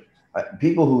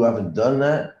people who haven't done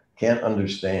that can't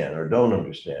understand or don't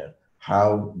understand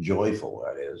how joyful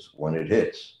that is when it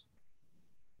hits.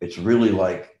 It's really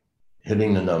like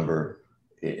hitting the number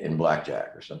in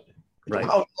blackjack or something. Right.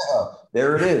 Oh, yeah,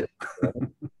 there it is.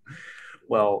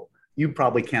 Well, you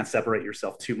probably can't separate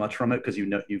yourself too much from it because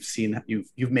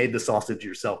you've made the sausage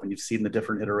yourself and you've seen the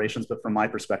different iterations. But from my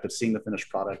perspective, seeing the finished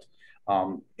product,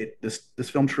 this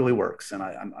film truly works, and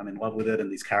I'm in love with it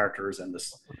and these characters and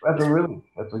this. That's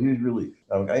a huge relief.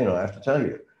 I have to tell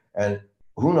you, and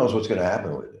who knows what's going to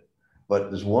happen with it. But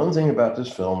there's one thing about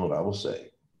this film that I will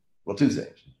say. Well, two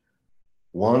things.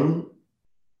 One,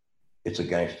 it's a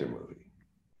gangster movie.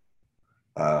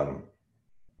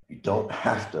 You don't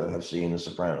have to have seen The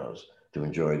Sopranos to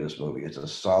enjoy this movie. It's a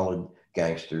solid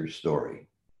gangster story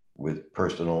with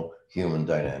personal human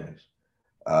dynamics.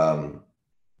 I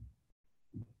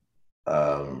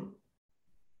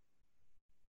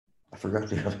forgot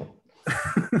the other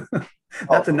one.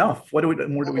 That's enough. What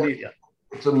more do we need? Yeah.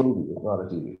 It's a movie. It's not a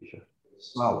TV show.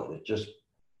 It's solid.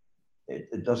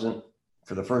 It doesn't,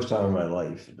 for the first time in my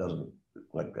life, it doesn't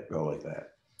go like that.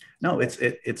 No,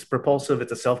 it's propulsive.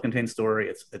 It's a self-contained story.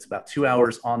 It's about 2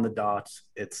 hours on the dot.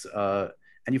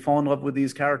 And you fall in love with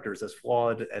these characters, as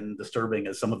flawed and disturbing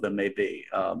as some of them may be.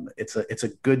 It's a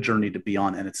good journey to be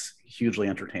on, and it's hugely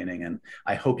entertaining. And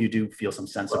I hope you do feel some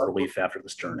sense of relief after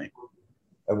this journey.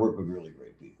 I work with really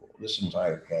great people. This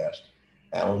entire cast,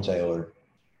 Alan Taylor,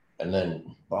 and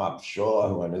then Bob Shaw,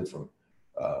 who I knew from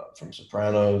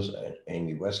Sopranos, and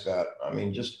Amy Westcott. I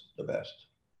mean, just the best.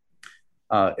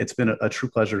 It's been a true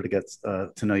pleasure to get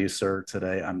to know you, sir,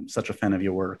 today. I'm such a fan of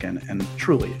your work, and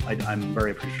truly, I'm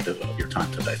very appreciative of your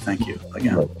time today. Thank you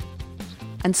again.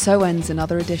 And so ends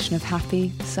another edition of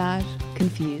Happy, Sad,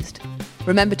 Confused.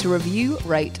 Remember to review,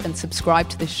 rate, and subscribe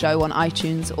to this show on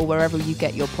iTunes or wherever you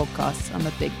get your podcasts. I'm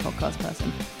a big podcast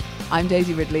person. I'm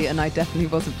Daisy Ridley, and I definitely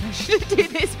wasn't pressured to do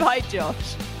this by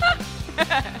Josh.